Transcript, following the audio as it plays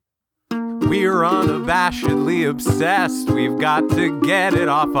We're unabashedly obsessed. We've got to get it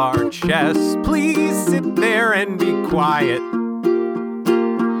off our chest. Please sit there and be quiet.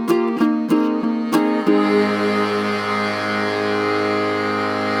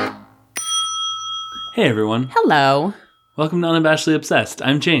 Hey everyone. Hello. Welcome to Unabashedly Obsessed.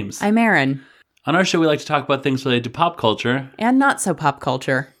 I'm James. I'm Erin. On our show, we like to talk about things related to pop culture. And not so pop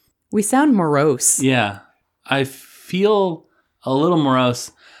culture. We sound morose. Yeah. I feel a little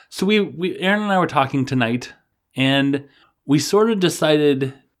morose. So Erin and I were talking tonight, and we sort of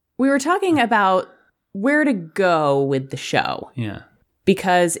decided... We were talking about where to go with the show. Yeah.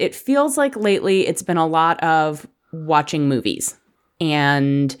 Because it feels like lately it's been a lot of watching movies.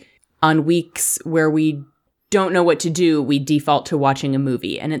 And on weeks where we don't know what to do, we default to watching a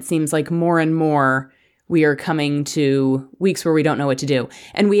movie. And it seems like more and more we are coming to weeks where we don't know what to do.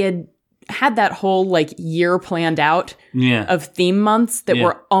 And we had that whole year planned out of theme months that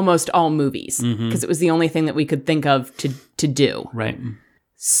were almost all movies. Because it was the only thing that we could think of to do. Right.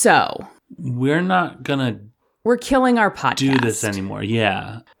 So. We're not going to... We're killing our podcast. Do this anymore.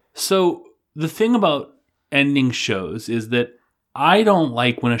 Yeah. So the thing about ending shows is that I don't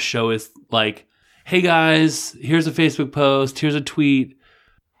like when a show is like, hey guys, here's a Facebook post, here's a tweet.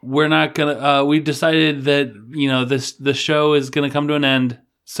 We're not gonna, we decided that, the show is gonna come to an end,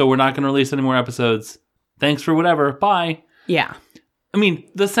 so we're not gonna release any more episodes. Thanks for whatever. Bye. Yeah. I mean,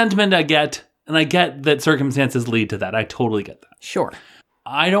 the sentiment I get, and I get that circumstances lead to that. I totally get that. Sure.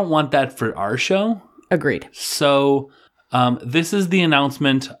 I don't want that for our show. Agreed. So, this is the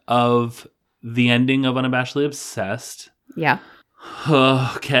announcement of the ending of Unabashedly Obsessed. Yeah.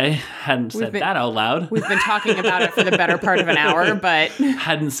 Okay, hadn't said that out loud. We've been talking about it for the better part of an hour, but...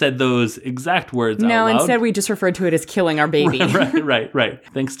 Hadn't said those exact words out loud. No, instead we just referred to it as killing our baby. Right.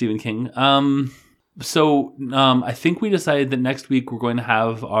 Thanks, Stephen King. So I think we decided that next week we're going to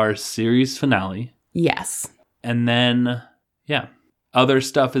have our series finale. Yes. And then, other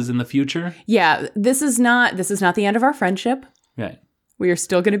stuff is in the future. Yeah, this is not the end of our friendship. Right. We are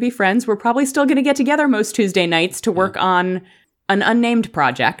still going to be friends. We're probably still going to get together most Tuesday nights to work on an unnamed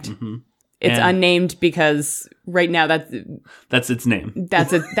project. Mm-hmm. It's unnamed because right now that's its name.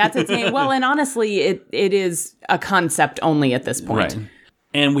 That's its name. Well, and honestly, it is a concept only at this point. Right.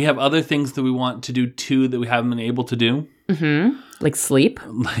 And we have other things that we want to do too that we haven't been able to do. Mm-hmm. Like sleep.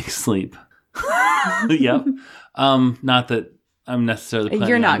 Yep. Not that I'm necessarily planning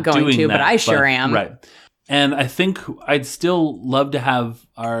You're not on going doing to, that, but I sure am. Right. And I think I'd still love to have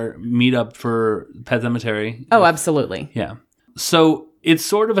our meetup for Pet Cemetery. Oh, absolutely. Yeah. So it's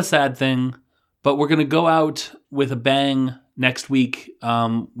sort of a sad thing, but we're going to go out with a bang next week.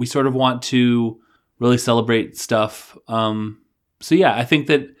 We sort of want to really celebrate stuff. So yeah, I think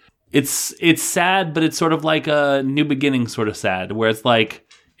that it's sad, but it's sort of like a new beginning sort of sad, where it's like,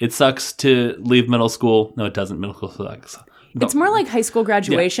 it sucks to leave middle school. No, it doesn't. Middle school sucks. It's more like high school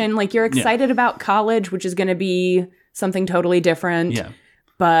graduation. Yeah. Like you're excited about college, which is going to be something totally different. Yeah.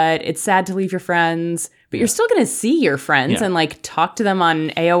 But it's sad to leave your friends. But you're still going to see your friends and talk to them on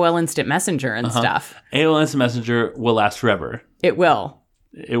AOL Instant Messenger and stuff. AOL Instant Messenger will last forever. It will.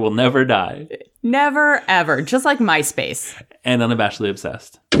 It will never die. Never, ever. Just like MySpace. And Unabashedly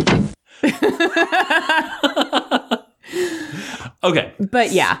Obsessed. Okay.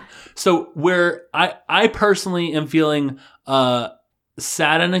 But yeah. So where I personally am feeling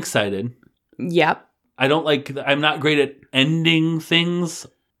sad and excited. Yep. I'm not great at ending things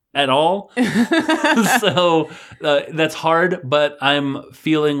at all. So that's hard, but I'm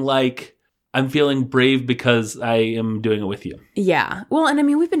feeling brave because I am doing it with you. Yeah. Well, and I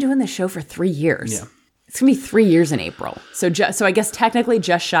mean, we've been doing this show for 3 years. Yeah. It's going to be 3 years in April. So I guess technically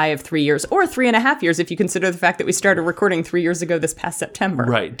just shy of 3 years, or 3.5 years if you consider the fact that we started recording 3 years ago this past September.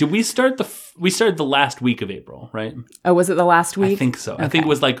 Right. Did we start we started the last week of April, right? Oh, was it the last week? I think so. Okay. I think it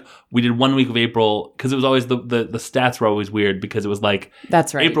was we did 1 week of April because it was always the stats were always weird because it was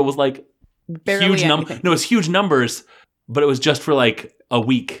that's right. April was barely huge numbers. No, it was huge numbers, but it was just for a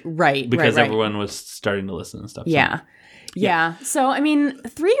week. Right. Because everyone was starting to listen and stuff. Yeah. So. Yeah. So, I mean,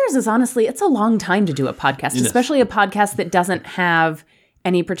 3 years is honestly, it's a long time to do a podcast, especially a podcast that doesn't have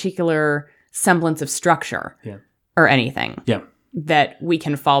any particular semblance of structure or anything that we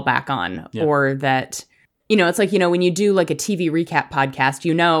can fall back on or that, it's like, when you do a TV recap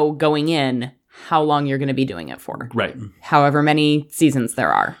podcast, going in how long you're going to be doing it for. Right. However many seasons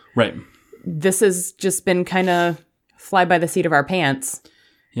there are. Right. This has just been kind of fly by the seat of our pants.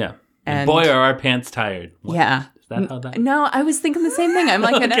 Yeah. And boy, are our pants tired. What? Yeah. No, I was thinking the same thing. I'm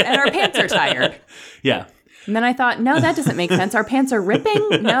like, and our pants are tired. Yeah. And then I thought, no, that doesn't make sense. Our pants are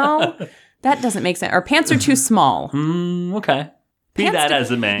ripping? No, that doesn't make sense. Our pants are too small. Okay. Be that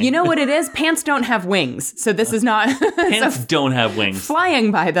as it may. You know what it is? Pants don't have wings, so this is not... Pants don't have wings.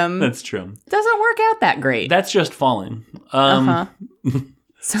 Flying by them That's true. doesn't work out that great. That's just falling.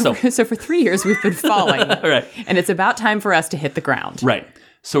 So for 3 years, we've been falling. Right. And it's about time for us to hit the ground. Right.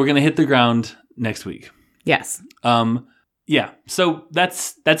 So we're going to hit the ground next week. Yes. Yeah. So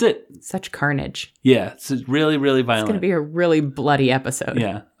that's it. Such carnage. Yeah. It's really, really violent. It's going to be a really bloody episode.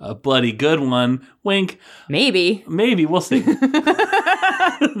 Yeah. A bloody good one. Wink. Maybe. We'll see.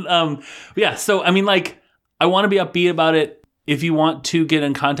 Yeah. So, I mean, like, I want to be upbeat about it. If you want to get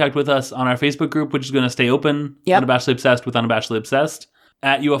in contact with us on our Facebook group, which is going to stay open, Unabashedly Obsessed with Unabashedly Obsessed,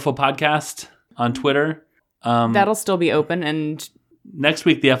 at UFO Podcast on Twitter. That'll still be open. And next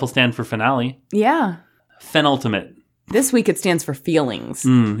week, the F will stand for finale. yeah. Penultimate. This week it stands for feelings.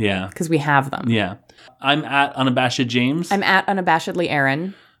 Yeah. Because we have them. Yeah. I'm at Unabashed James. I'm at Unabashedly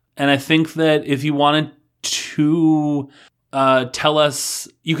Aaron. And I think that if you wanted to tell us,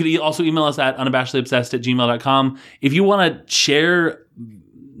 you could also email us at unabashedlyobsessed@gmail.com. If you want to share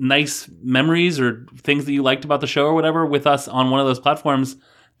nice memories or things that you liked about the show or whatever with us on one of those platforms,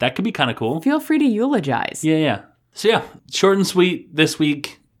 that could be kind of cool. Feel free to eulogize. Yeah. So yeah, short and sweet this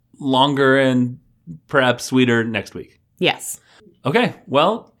week, longer and perhaps sweeter next week. Yes. Okay,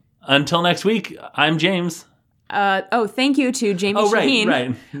 well, until next week, I'm James. Thank you to Jamie Shaheen.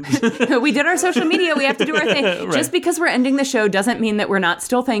 Right. We did our social media. We have to do our thing. Right. Just because we're ending the show doesn't mean that we're not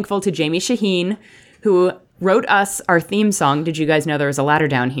still thankful to Jamie Shaheen, who wrote us our theme song. Did you guys know there was a ladder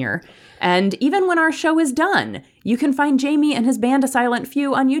down here? And even when our show is done, you can find Jamie and his band A Silent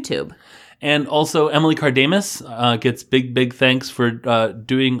Few on YouTube. And also Emily Cardamus gets big thanks for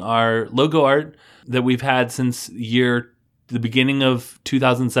doing our logo art that we've had since the beginning of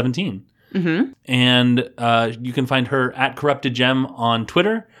 2017. Mm-hmm. And you can find her at Corrupted Gem on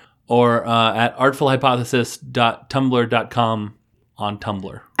Twitter or at artfulhypothesis.tumblr.com on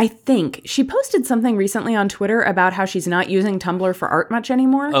Tumblr. I think she posted something recently on Twitter about how she's not using Tumblr for art much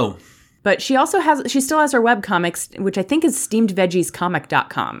anymore. Oh. But she still has her webcomics, which I think is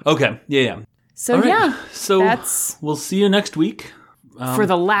steamedveggiescomic.com. Okay. Yeah. So right. yeah. So we'll see you next week. For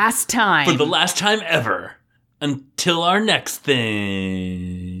the last time. For the last time ever. Until our next thing.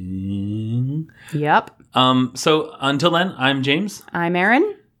 Yep. So until then, I'm James. I'm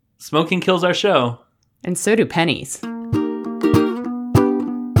Aaron. Smoking kills our show. And so do pennies.